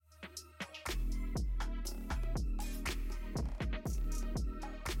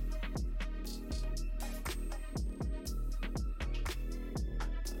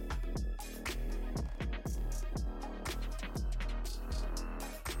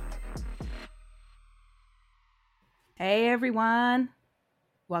Hey everyone,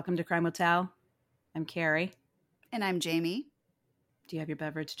 welcome to Crime Hotel. I'm Carrie. And I'm Jamie. Do you have your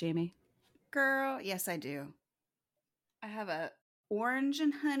beverage, Jamie? Girl, yes I do. I have a orange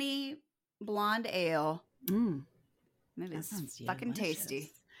and honey blonde ale. It is fucking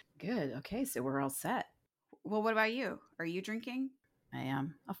tasty. Good. Okay, so we're all set. Well, what about you? Are you drinking? I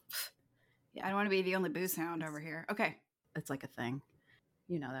am. Oh, I don't want to be the only booze hound over here. Okay. it's like a thing.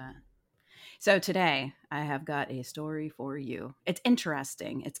 You know that. So today I have got a story for you. It's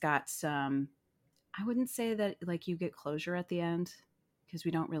interesting. It's got some, I wouldn't say that like you get closure at the end because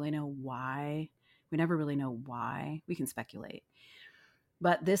we don't really know why. We never really know why. We can speculate.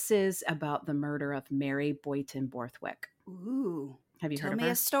 But this is about the murder of Mary Boynton Borthwick. Ooh. Have you heard of her? Tell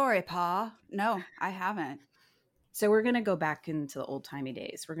me a story, Pa. No, I haven't. So we're going to go back into the old-timey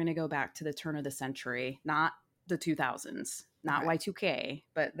days. We're going to go back to the turn of the century, not the 2000s, not Okay. Y2K,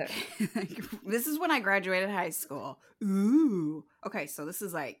 but this is when I graduated high school. Ooh. Okay, so this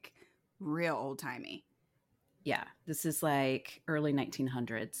is like real old-timey. Yeah, this is like early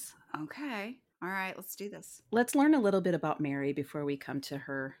 1900s. Okay. All right, let's do this. Let's learn a little bit about Mary before we come to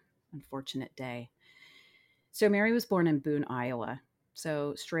her unfortunate day. So Mary was born in Boone, Iowa,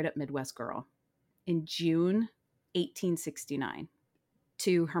 so straight up Midwest girl, in June 1869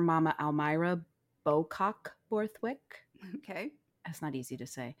 to her mama Almira Bocock Borthwick. Okay. That's not easy to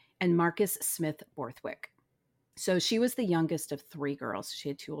say. And Marcus Smith Borthwick. So she was the youngest of three girls. She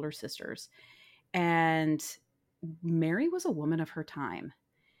had two older sisters. And Mary was a woman of her time.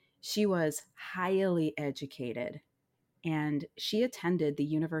 She was highly educated. And she attended the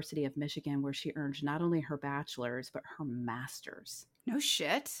University of Michigan, where she earned not only her bachelor's, but her master's. No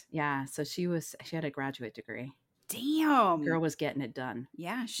shit. Yeah, so she had a graduate degree. Damn. Girl was getting it done.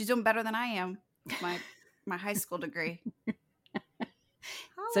 Yeah, she's doing better than I am. My high school degree.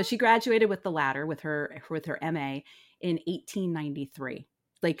 So she graduated with the latter, with her MA in 1893.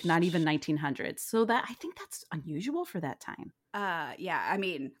 Like not even 1900s. So that I think that's unusual for that time. Yeah, I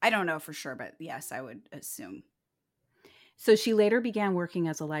mean, I don't know for sure, but yes, I would assume. So she later began working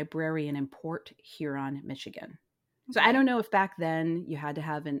as a librarian in Port Huron, Michigan. So I don't know if back then you had to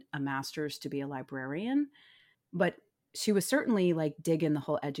have a master's to be a librarian, but she was certainly like digging the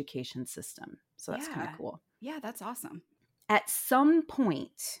whole education system. So that's kind of cool. Yeah, that's awesome. At some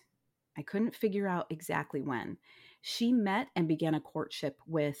point, I couldn't figure out exactly when, she met and began a courtship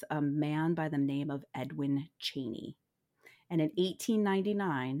with a man by the name of Edwin Cheney. And in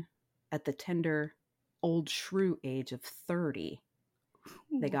 1899, at the tender old shrew age of 30,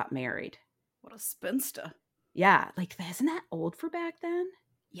 they got married. What a spinster. Yeah, like isn't that old for back then?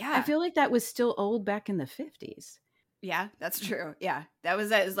 Yeah. I feel like that was still old back in the 50s. Yeah, that's true. Yeah. That was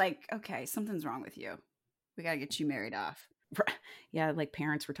like, okay, something's wrong with you. We got to get you married off. Yeah, like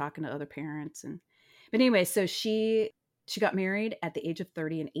parents were talking to other parents. But anyway, so she got married at the age of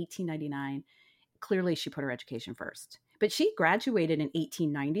 30 in 1899. Clearly, she put her education first. But she graduated in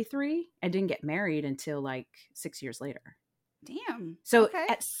 1893 and didn't get married until like 6 years later. Damn. So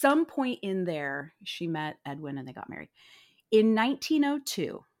at some point in there, she met Edwin and they got married. In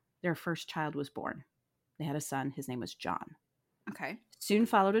 1902, their first child was born. They had a son. His name was John. Okay. Soon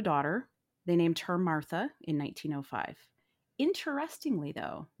followed a daughter. They named her Martha in 1905. Interestingly,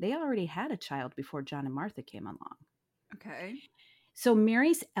 though, they already had a child before John and Martha came along. Okay. So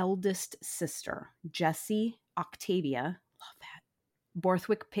Mary's eldest sister, Jessie Octavia, love that,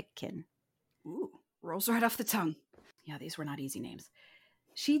 Borthwick Pitkin. Ooh, rolls right off the tongue. Yeah, these were not easy names.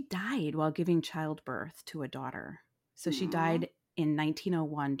 She died while giving childbirth to a daughter. So she died in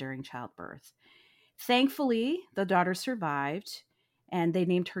 1901 during childbirth. Thankfully, the daughter survived, and they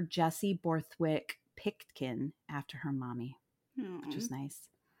named her Jessie Borthwick Pitkin after her mommy, which was nice.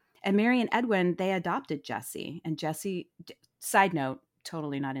 And Mary and Edwin, they adopted Jessie. And Jessie, side note,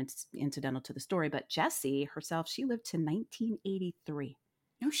 totally not incidental to the story, but Jessie herself, she lived to 1983.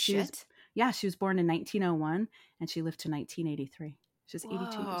 No shit. She was born in 1901, and she lived to 1983. She was 82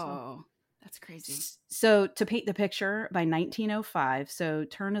 years old. That's crazy. So to paint the picture, by 1905, so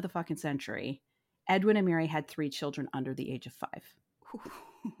turn of the fucking century, Edwin and Mary had 3 children under the age of 5.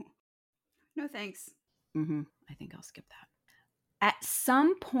 No thanks. I think I'll skip that. At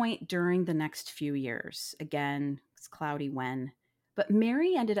some point during the next few years, again, it's cloudy when, but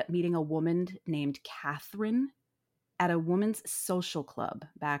Mary ended up meeting a woman named Catherine at a women's social club,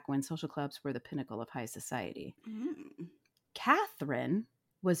 back when social clubs were the pinnacle of high society. Catherine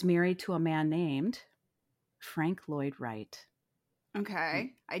was married to a man named Frank Lloyd Wright.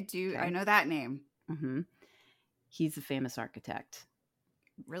 Okay. I know that name. He's a famous architect.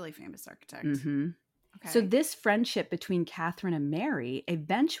 Really famous architect. Okay. So this friendship between Catherine and Mary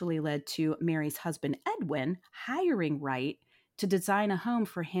eventually led to Mary's husband, Edwin, hiring Wright to design a home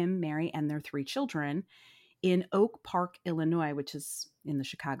for him, Mary, and their 3 children in Oak Park, Illinois, which is in the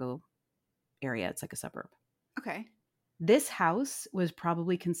Chicago area. It's like a suburb. Okay. This house was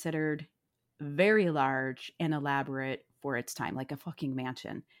probably considered very large and elaborate for its time, like a fucking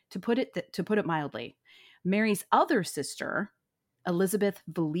mansion. To put it mildly, Mary's other sister, Elizabeth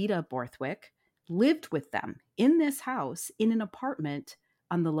Velita Borthwick, lived with them in this house in an apartment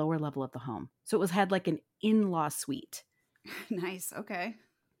on the lower level of the home. So it had like an in-law suite. Nice. Okay.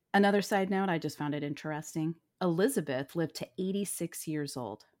 Another side note, I just found it interesting. Elizabeth lived to 86 years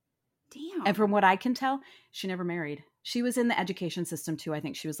old. Damn. And from what I can tell, she never married. She was in the education system too. I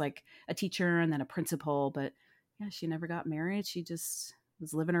think she was like a teacher and then a principal, but yeah, she never got married. She just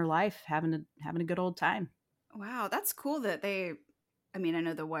was living her life, having a good old time. Wow, that's cool that I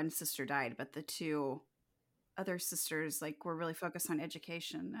know the one sister died, but the 2 other sisters like were really focused on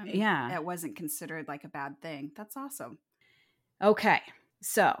education. And yeah. It wasn't considered like a bad thing. That's awesome. Okay.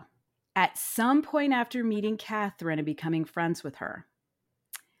 So at some point after meeting Catherine and becoming friends with her,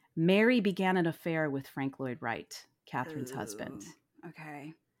 Mary began an affair with Frank Lloyd Wright, Catherine's husband.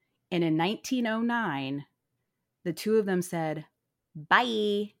 Okay. And in 1909, the 2 of them said,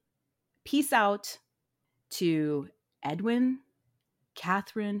 bye, peace out, to Edwin,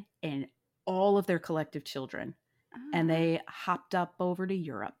 Catherine, and all of their collective children. And they hopped up over to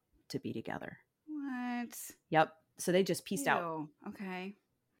Europe to be together. What? Yep. So they just peaced out. Okay.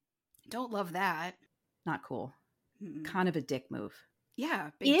 Don't love that. Not cool. Mm-mm. Kind of a dick move. Yeah.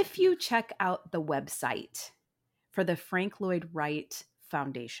 If you check out the website for the Frank Lloyd Wright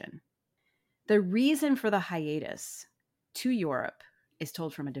Foundation, the reason for the hiatus to Europe is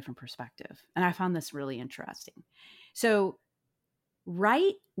told from a different perspective. And I found this really interesting. So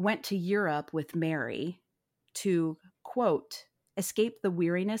Wright went to Europe with Mary to, quote, escape the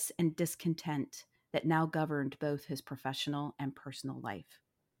weariness and discontent that now governed both his professional and personal life.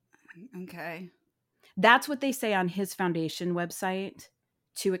 Okay. That's what they say on his foundation website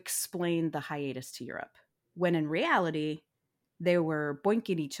to explain the hiatus to Europe. When in reality, they were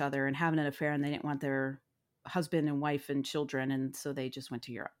boinking each other and having an affair, and they didn't want their husband and wife and children, and so they just went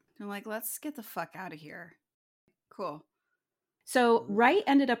to Europe. They're like, let's get the fuck out of here. Cool. So Wright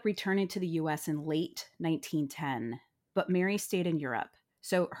ended up returning to the U.S. in late 1910, but Mary stayed in Europe.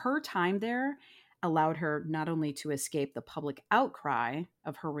 So her time there allowed her not only to escape the public outcry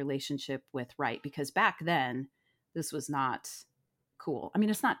of her relationship with Wright, because back then this was not cool. I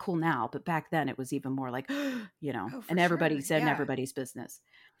mean, it's not cool now, but back then it was even more like, and everybody said everybody's business.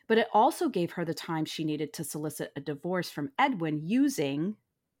 But it also gave her the time she needed to solicit a divorce from Edwin using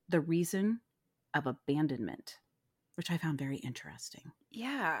the reason of abandonment, which I found very interesting.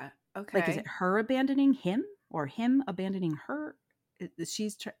 Yeah. Okay. Like, is it her abandoning him or him abandoning her?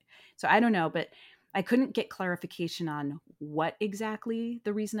 So I don't know, but I couldn't get clarification on what exactly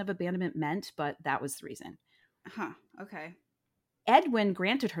the reason of abandonment meant, but that was the reason. Huh. Okay. Edwin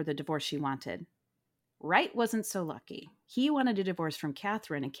granted her the divorce she wanted. Wright wasn't so lucky. He wanted a divorce from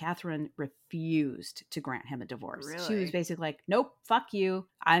Catherine, and Catherine refused to grant him a divorce. Really? She was basically like, nope, fuck you.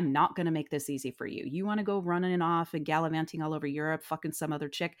 I'm not going to make this easy for you. You want to go running off and gallivanting all over Europe, fucking some other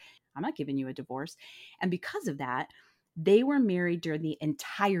chick? I'm not giving you a divorce. And because of that, they were married during the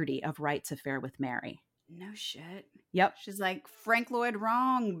entirety of Wright's affair with Mary. No shit. Yep. She's like, Frank Lloyd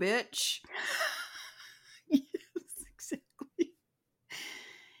wrong, bitch. Yes, exactly.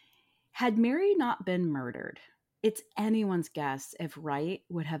 Had Mary not been murdered, it's anyone's guess if Wright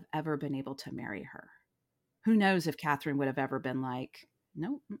would have ever been able to marry her. Who knows if Catherine would have ever been like,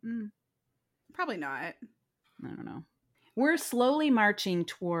 no, Probably not. I don't know. We're slowly marching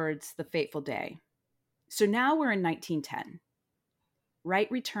towards the fateful day. So now we're in 1910.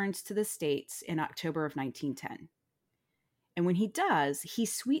 Wright returns to the States in October of 1910. And when he does, he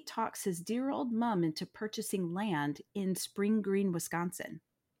sweet talks his dear old mom into purchasing land in Spring Green, Wisconsin.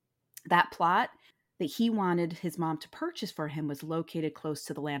 That plot that he wanted his mom to purchase for him was located close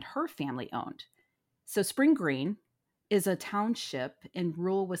to the land her family owned. So Spring Green is a township in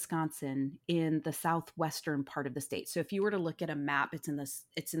rural Wisconsin in the southwestern part of the state. So if you were to look at a map, it's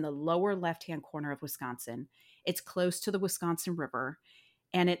in the lower left-hand corner of Wisconsin. It's close to the Wisconsin River,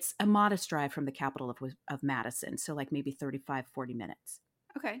 and it's a modest drive from the capital of Madison. So like maybe 35, 40 minutes.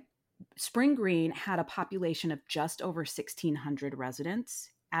 Okay. Spring Green had a population of just over 1,600 residents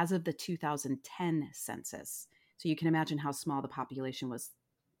as of the 2010 census. So you can imagine how small the population was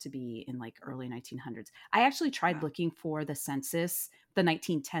to be in like early 1900s. I actually tried looking for the census, the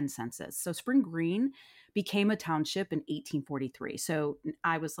 1910 census. So Spring Green became a township in 1843. So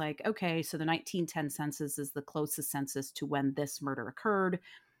I was like, okay, so the 1910 census is the closest census to when this murder occurred.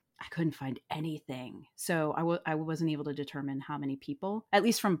 I couldn't find anything. So I wasn't able to determine how many people, at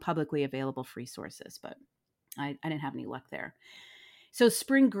least from publicly available free sources, but I didn't have any luck there. So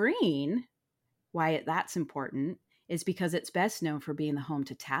Spring Green, why that's important is because it's best known for being the home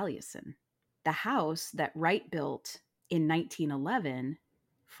to Taliesin, the house that Wright built in 1911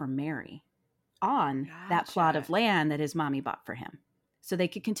 for Mary on that plot of land that his mommy bought for him so they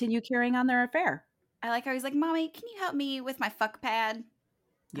could continue carrying on their affair. I like how he's like, Mommy, can you help me with my fuck pad?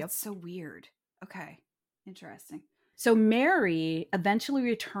 Yep. That's so weird. Okay. Interesting. So Mary eventually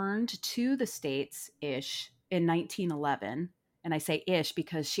returned to the States-ish in 1911. And I say ish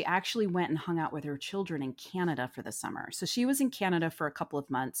because she actually went and hung out with her children in Canada for the summer. So she was in Canada for a couple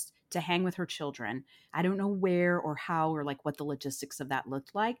of months to hang with her children. I don't know where or how or like what the logistics of that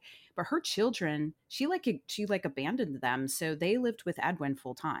looked like, but her children, she abandoned them. So they lived with Edwin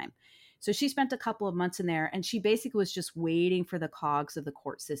full time. So she spent a couple of months in there and she basically was just waiting for the cogs of the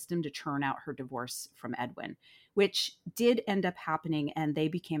court system to churn out her divorce from Edwin, which did end up happening. And they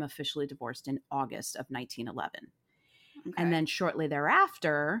became officially divorced in August of 1911. Okay. And then shortly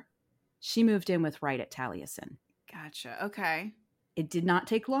thereafter, she moved in with Wright at Taliesin. Gotcha. Okay. It did not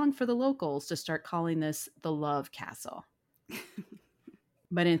take long for the locals to start calling this the Love Castle.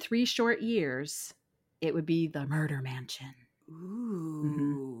 But in 3 short years, it would be the Murder Mansion.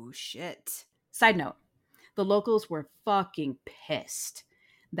 Ooh, shit. Side note, the locals were fucking pissed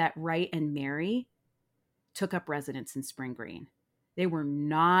that Wright and Mary took up residence in Spring Green. They were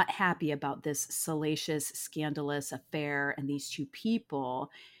not happy about this salacious, scandalous affair and these two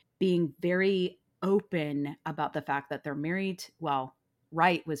people being very open about the fact that they're married. Well,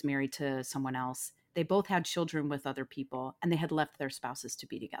 Wright was married to someone else. They both had children with other people, and they had left their spouses to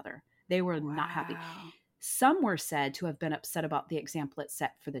be together. They were not happy. Some were said to have been upset about the example it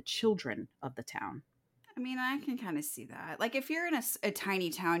set for the children of the town. I mean, I can kind of see that. Like, if you're in a tiny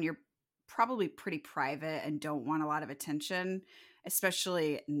town, you're probably pretty private and don't want a lot of attention,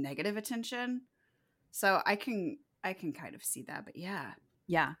 especially negative attention. So I can kind of see that, but yeah.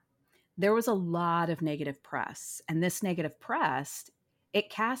 Yeah. There was a lot of negative press, and this negative press, it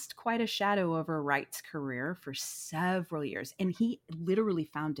cast quite a shadow over Wright's career for several years, and he literally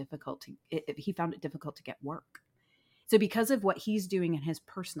found it difficult to get work. So because of what he's doing in his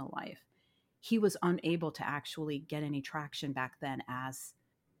personal life, he was unable to actually get any traction back then as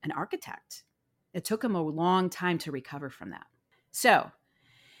an architect. It took him a long time to recover from that. So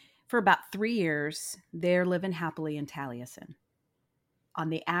for about 3 years, they're living happily in Taliesin. On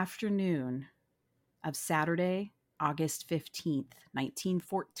the afternoon of Saturday, August 15th,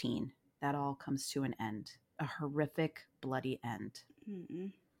 1914, that all comes to an end. A horrific, bloody end. Mm-hmm.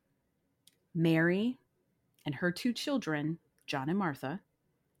 Mary and her 2 children, John and Martha,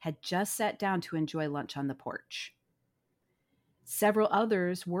 had just sat down to enjoy lunch on the porch. Several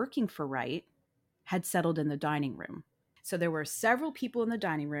others working for Wright had settled in the dining room. So there were several people in the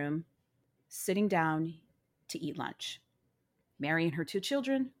dining room sitting down to eat lunch. Mary and her 2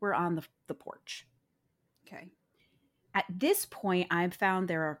 children were on the porch. Okay. At this point, I've found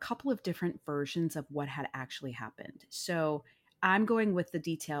there are a couple of different versions of what had actually happened. So I'm going with the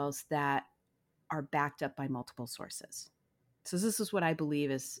details that are backed up by multiple sources. So this is what I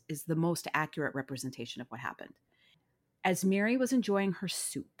believe is the most accurate representation of what happened. As Mary was enjoying her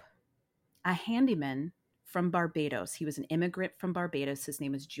soup, a handyman from Barbados, he was an immigrant from Barbados, his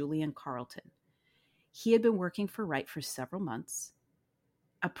name is Julian Carlton. He had been working for Wright for several months,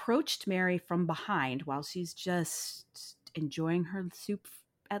 approached Mary from behind while she's just enjoying her soup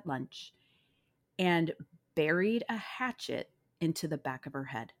at lunch, and buried a hatchet into the back of her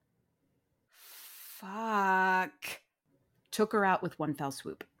head. Fuck. Took her out with one fell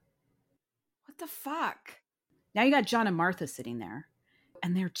swoop. What the fuck? Now you got John and Martha sitting there,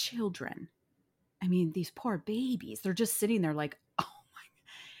 and their children. I mean, these poor babies, they're just sitting there like, oh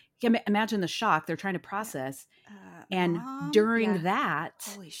my. Imagine the shock they're trying to process. And Mom? During that,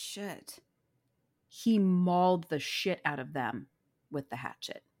 holy shit, he mauled the shit out of them with the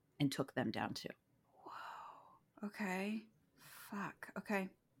hatchet and took them down too. Whoa. Okay. Fuck. Okay.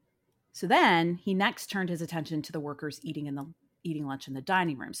 So then he next turned his attention to the workers eating lunch in the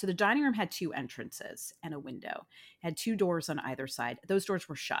dining room. So the dining room had 2 entrances and a window. It had 2 doors on either side. Those doors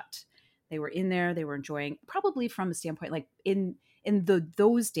were shut. They were in there. They were enjoying, probably from a standpoint, like in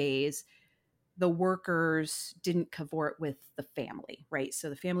those days, the workers didn't cavort with the family, right? So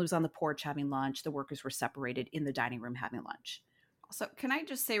the family was on the porch having lunch. The workers were separated in the dining room having lunch. So can I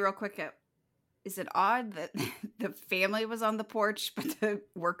just say real quick, is it odd that the family was on the porch, but the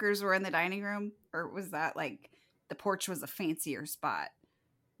workers were in the dining room? Or was that like the porch was a fancier spot?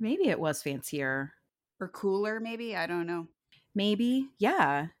 Maybe it was fancier. Or cooler, maybe? I don't know. Maybe.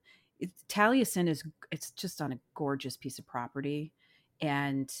 Yeah. Taliesin it's just on a gorgeous piece of property.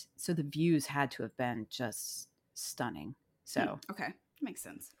 And so the views had to have been just stunning. Okay. Makes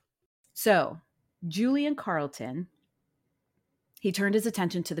sense. So Julian Carlton, he turned his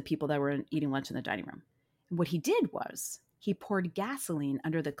attention to the people that were eating lunch in the dining room. And what he did was he poured gasoline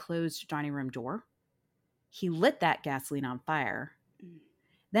under the closed dining room door. He lit that gasoline on fire.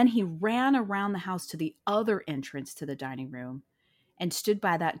 Then he ran around the house to the other entrance to the dining room and stood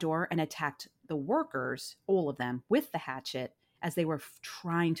by that door and attacked the workers, all of them, with the hatchet as they were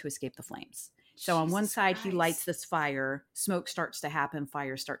trying to escape the flames. So on one side, he lights this fire, smoke starts to happen,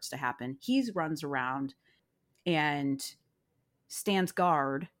 fire starts to happen. He runs around and stands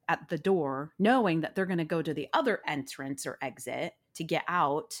guard at the door, knowing that they're going to go to the other entrance or exit to get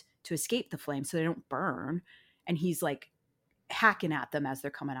out to escape the flames so they don't burn. And he's like hacking at them as they're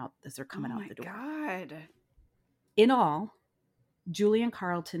coming out the door. Oh my God. In all, Julian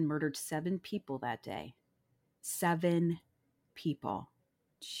Carlton murdered 7 people that day. 7 people.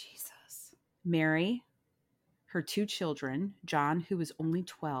 Jesus. Mary, her 2 children, John, who was only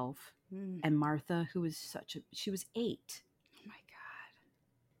 12, and Martha, who was she was 8. Oh my God.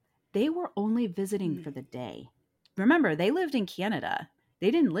 They were only visiting for the day. Remember, they lived in Canada. They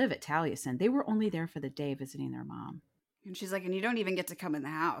didn't live at Taliesin. They were only there for the day visiting their mom. And she's like, and you don't even get to come in the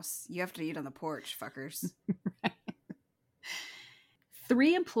house. You have to eat on the porch, fuckers. Right.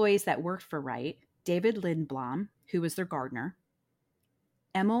 3 employees that worked for Wright, David Lindblom, who was their gardener,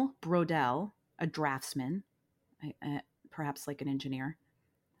 Emil Brodell, a draftsman, perhaps like an engineer,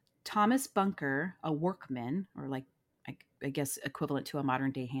 Thomas Bunker, a workman, or like, I guess equivalent to a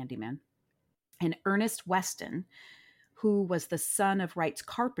modern day handyman, and Ernest Weston, who was the son of Wright's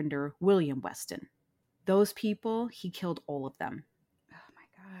carpenter, William Weston. Those people, he killed all of them. Oh my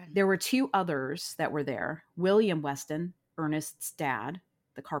God. There were 2 others that were there, William Weston, Ernest's dad,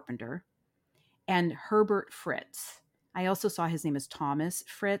 the carpenter, and Herbert Fritz. I also saw his name as Thomas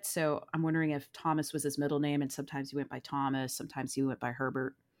Fritz, so I'm wondering if Thomas was his middle name, and sometimes he went by Thomas, sometimes he went by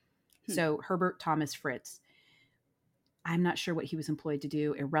Herbert. So Herbert Thomas Fritz. I'm not sure what he was employed to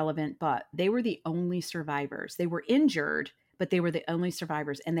do, irrelevant, but they were the only survivors. They were injured, but they were the only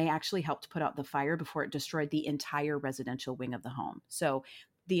survivors, and they actually helped put out the fire before it destroyed the entire residential wing of the home. So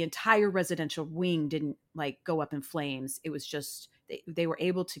the entire residential wing didn't like go up in flames. It was just, they were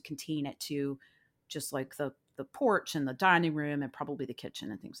able to contain it to just like the porch and the dining room and probably the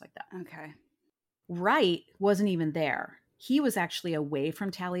kitchen and things like that. Okay. Wright wasn't even there. He was actually away from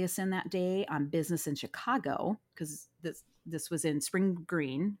Taliesin that day on business in Chicago because this was in Spring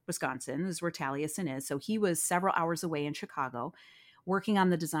Green, Wisconsin. This is where Taliesin is. So he was several hours away in Chicago working on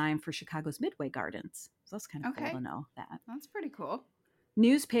the design for Chicago's Midway Gardens. So that's kind of cool to know that. That's pretty cool.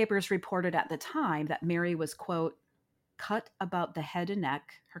 Newspapers reported at the time that Mary was, quote, cut about the head and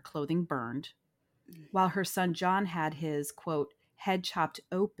neck, her clothing burned, while her son John had his, quote, head chopped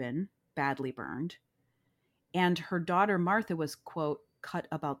open, badly burned, and her daughter Martha was, quote, cut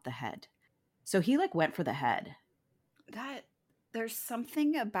about the head. So he like went for the head. That there's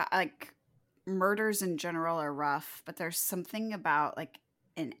something about like murders in general are rough, but there's something about like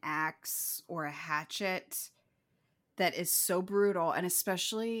an axe or a hatchet that is so brutal, and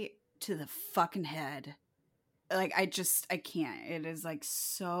especially to the fucking head. Like I can't. It is like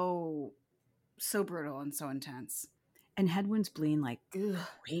so brutal and so intense. And head wounds bleed like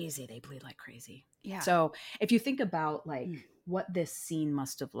crazy. They bleed like crazy. Yeah. So if you think about like what this scene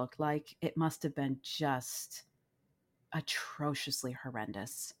must have looked like, it must have been just atrociously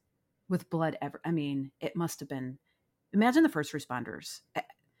horrendous with blood it must have been, imagine the first responders.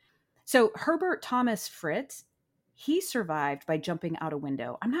 So Herbert Thomas Fritz, he survived by jumping out a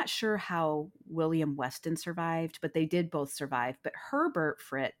window. I'm not sure how William Weston survived, but they did both survive. But Herbert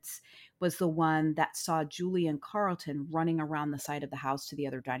Fritz was the one that saw Julian Carlton running around the side of the house to the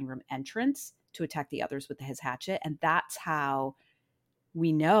other dining room entrance to attack the others with his hatchet. And that's how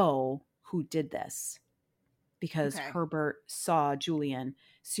we know who did this. Because Herbert saw Julian.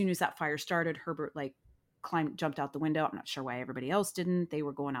 As soon as that fire started, Herbert jumped out the window. I'm not sure why everybody else didn't. They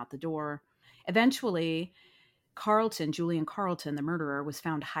were going out the door. Eventually, Julian Carlton, the murderer, was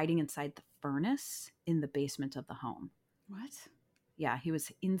found hiding inside the furnace in the basement of the home. What? Yeah, he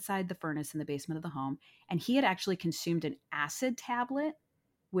was inside the furnace in the basement of the home. And he had actually consumed an acid tablet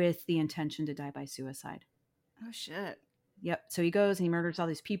with the intention to die by suicide. Oh, shit. Yep. So he goes and he murders all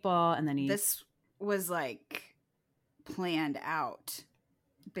these people. And then This was like planned out.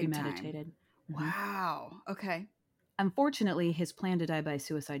 Big time. Premeditated. Wow. Okay. Unfortunately, his plan to die by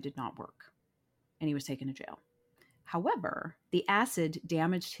suicide did not work, and he was taken to jail. However, the acid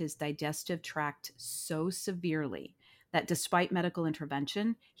damaged his digestive tract so severely that despite medical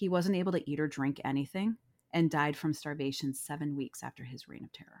intervention, he wasn't able to eat or drink anything and died from starvation 7 weeks after his reign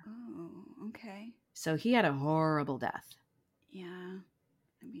of terror. Oh, okay. So he had a horrible death. Yeah.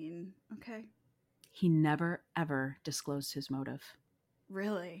 I mean, okay. He never, ever disclosed his motive.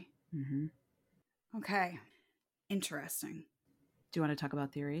 Really? Mm-hmm. Okay. Interesting. Do you want to talk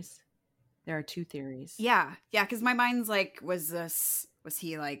about theories? There are 2 theories. Yeah. Yeah. Because my mind's like, was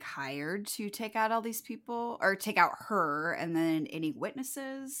he like hired to take out all these people or take out her and then any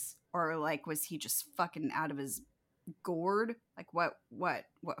witnesses? Or like, was he just fucking out of his gourd? Like, what?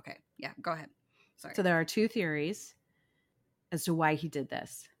 Okay. Yeah. Go ahead. Sorry. So there are 2 theories as to why he did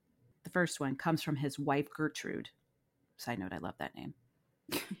this. The first one comes from his wife, Gertrude. Side note, I love that name.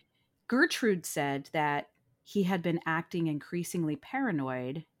 Gertrude said that he had been acting increasingly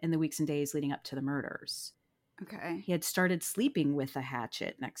paranoid in the weeks and days leading up to the murders. Okay. He had started sleeping with a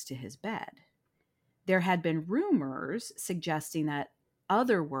hatchet next to his bed. There had been rumors suggesting that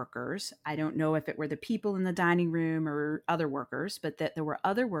other workers, I don't know if it were the people in the dining room or other workers, but that there were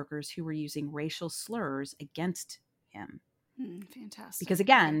other workers who were using racial slurs against him. Fantastic. Because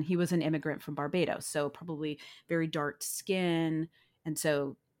again, he was an immigrant from Barbados, so probably very dark skin. And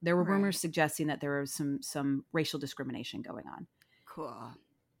so there were rumors suggesting that there was some racial discrimination going on. Cool.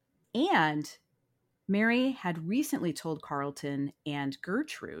 And Mary had recently told Carlton and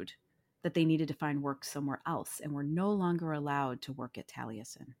Gertrude that they needed to find work somewhere else and were no longer allowed to work at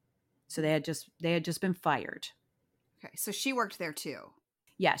Taliesin. So they had just been fired. Okay. So she worked there too.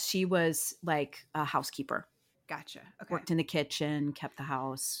 Yes, she was like a housekeeper. Gotcha. Okay. Worked in the kitchen, kept the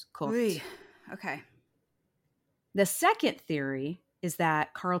house, cooked. Oy. Okay. The second theory is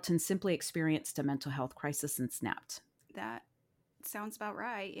that Carlton simply experienced a mental health crisis and snapped. That sounds about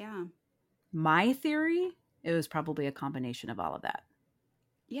right. Yeah. My theory, it was probably a combination of all of that.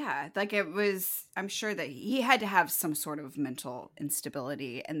 Yeah. Like it was, I'm sure that he had to have some sort of mental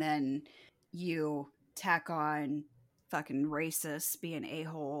instability. And then you tack on fucking racists being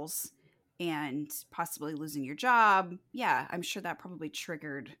a-holes and possibly losing your job. Yeah. I'm sure that probably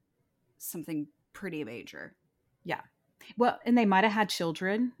triggered something pretty major. Yeah. Well, and they might have had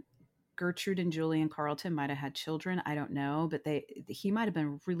children. Gertrude and Julian Carlton might have had children. I don't know, but he might have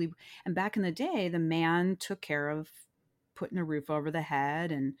been really, and back in the day, the man took care of putting a roof over the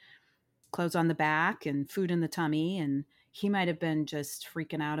head and clothes on the back and food in the tummy. And he might have been just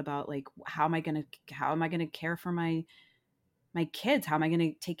freaking out about like, how am I going to care for my kids? How am I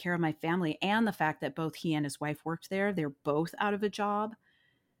going to take care of my family? And the fact that both he and his wife worked there, they're both out of a job.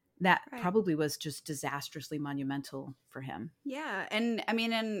 That probably was just disastrously monumental for him. Yeah. And I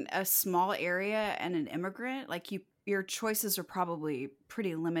mean, in a small area and an immigrant, like your choices are probably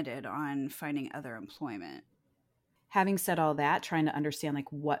pretty limited on finding other employment. Having said all that, trying to understand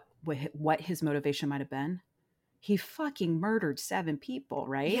like what his motivation might have been. He fucking murdered 7 people,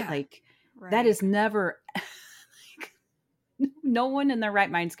 right? Yeah. Like that is never no one in their right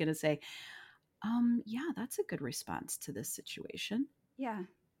mind's going to say, yeah, that's a good response to this situation. Yeah.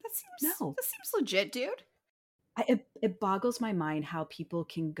 That seems legit, dude. It boggles my mind how people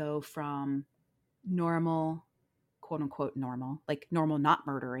can go from normal, quote unquote normal, like normal not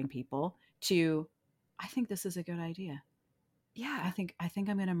murdering people, to I think this is a good idea. Yeah. I think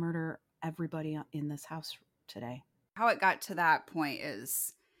I'm going to murder everybody in this house today. How it got to that point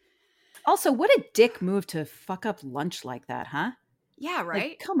is also, what a dick move to fuck up lunch like that, huh? Yeah,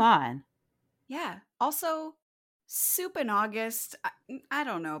 right? Like, come on. Yeah. Also, soup in August. I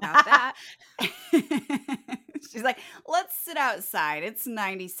don't know about that. She's like, let's sit outside. It's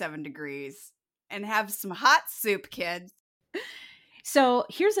 97 degrees and have some hot soup, kids. So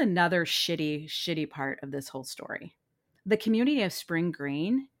here's another shitty part of this whole story. The community of Spring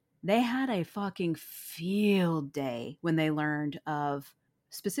Green, they had a fucking field day when they learned of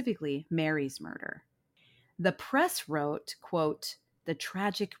specifically Mary's murder. The press wrote, quote, "The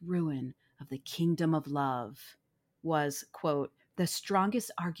tragic ruin of the kingdom of love was, quote, the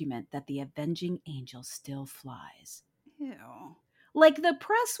strongest argument that the avenging angel still flies." Ew. Like the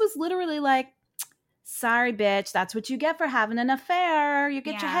press was literally like, sorry, bitch, that's what you get for having an affair. You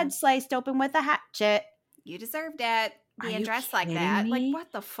get your head sliced open with a hatchet. You deserved it. Being dressed like that. Me? Like,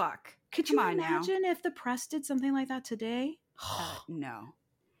 what the fuck? Could you imagine if the press did something like that today? No.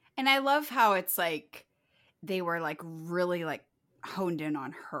 And I love how it's like they were like really like honed in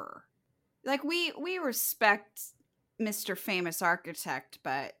on her. Like we respect Mr. Famous Architect,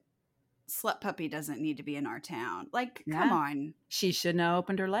 but slut puppy doesn't need to be in our town. Like, Yeah. come on. She shouldn't have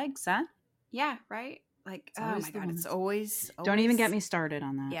opened her legs, huh? Yeah, right? Like, It's oh always my the God, woman. it's always. Don't even get me started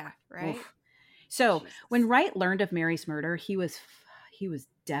on that. Yeah, right? Oof. So Jesus. when Wright learned of Mary's murder, he was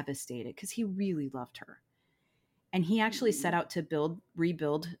devastated because he really loved her. And he actually set out to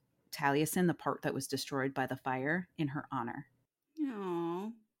rebuild Taliesin, the part that was destroyed by the fire, in her honor.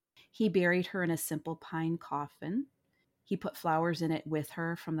 Aww. He buried her in a simple pine coffin. He put flowers in it with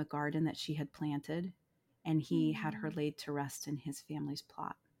her from the garden that she had planted, and he had her laid to rest in his family's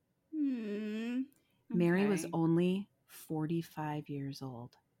plot. Mary was only 45 years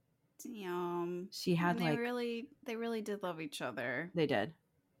old. Damn. She had they really did love each other. They did.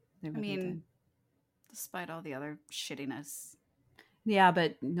 They really did. Despite all the other shittiness. Yeah,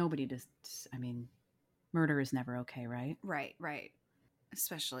 but nobody just, murder is never okay, right? Right.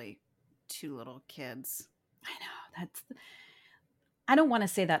 Especially 2 little kids. I know. I don't want to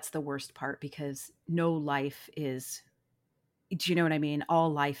say that's the worst part, because no life is, do you know what I mean?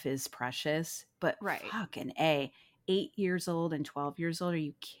 All life is precious, but fucking A, 8 years old and 12 years old. Are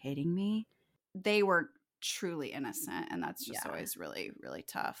you kidding me? They were truly innocent, and that's just always really, really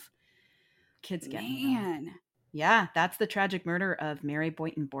tough. Kids get me. Yeah, that's the tragic murder of Mary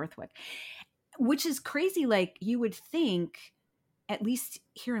Boynton Borthwick, which is crazy. Like, you would think, at least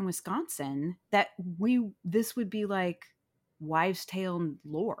here in Wisconsin, that this would be like wives' tale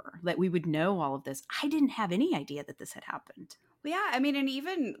lore, that we would know all of this. I didn't have any idea that this had happened. Well, yeah, and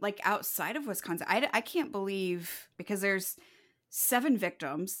even like outside of Wisconsin, I can't believe, because there's 7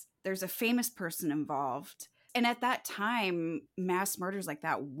 victims, there's a famous person involved, and at that time, mass murders like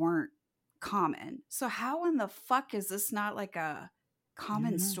that weren't common. So how in the fuck is this not like a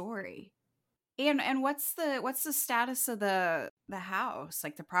common story? And what's the status of the house,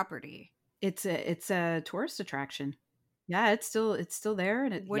 like the property? It's a tourist attraction. Yeah, it's still there.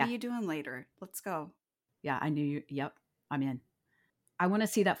 And what are you doing later? Let's go. Yeah, I knew you. Yep, I'm in. I want to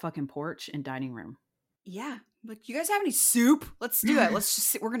see that fucking porch and dining room. Yeah, like, you guys have any soup? Let's do it.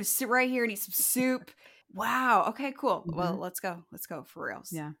 We're gonna sit right here and eat some soup. Wow. Okay, cool. Mm-hmm. Well, let's go for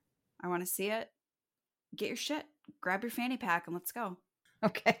reals. Yeah, I want to see it. Get your shit, grab your fanny pack, and let's go.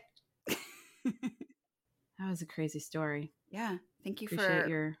 Okay. That was a crazy story. Yeah. Thank you Appreciate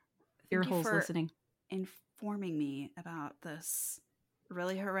your ear holes listening. Informing me about this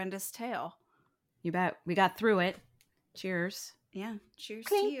really horrendous tale. You bet. We got through it. Cheers. Yeah. Cheers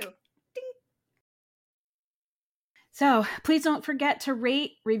Clink. to you. Ding. So please don't forget to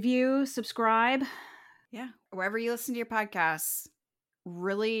rate, review, subscribe. Yeah. Wherever you listen to your podcasts,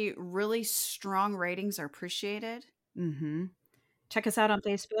 really, really strong ratings are appreciated. Mm-hmm. Check us out on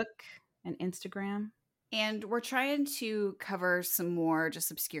Facebook and Instagram. And we're trying to cover some more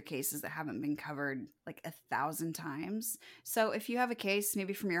just obscure cases that haven't been covered like 1,000 times. So if you have a case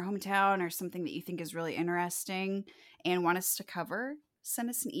maybe from your hometown or something that you think is really interesting and want us to cover, send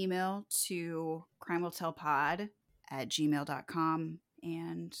us an email to crimewilltellpod@gmail.com,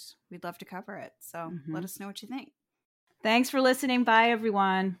 and we'd love to cover it. So let us know what you think. Thanks for listening. Bye,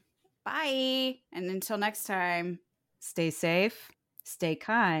 everyone. Bye. And until next time, stay safe, stay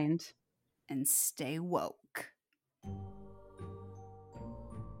kind, and stay woke.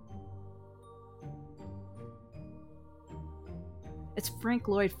 It's Frank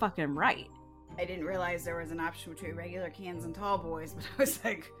Lloyd fucking Wright. I didn't realize there was an option between regular cans and tall boys, but I was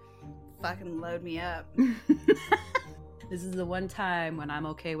like, fucking load me up. This is the one time when I'm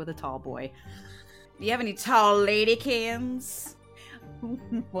okay with a tall boy. Do you have any tall lady cans?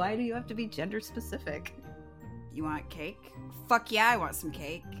 Why do you have to be gender specific? You want cake? Fuck yeah, I want some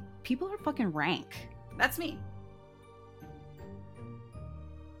cake. People are fucking rank. That's me.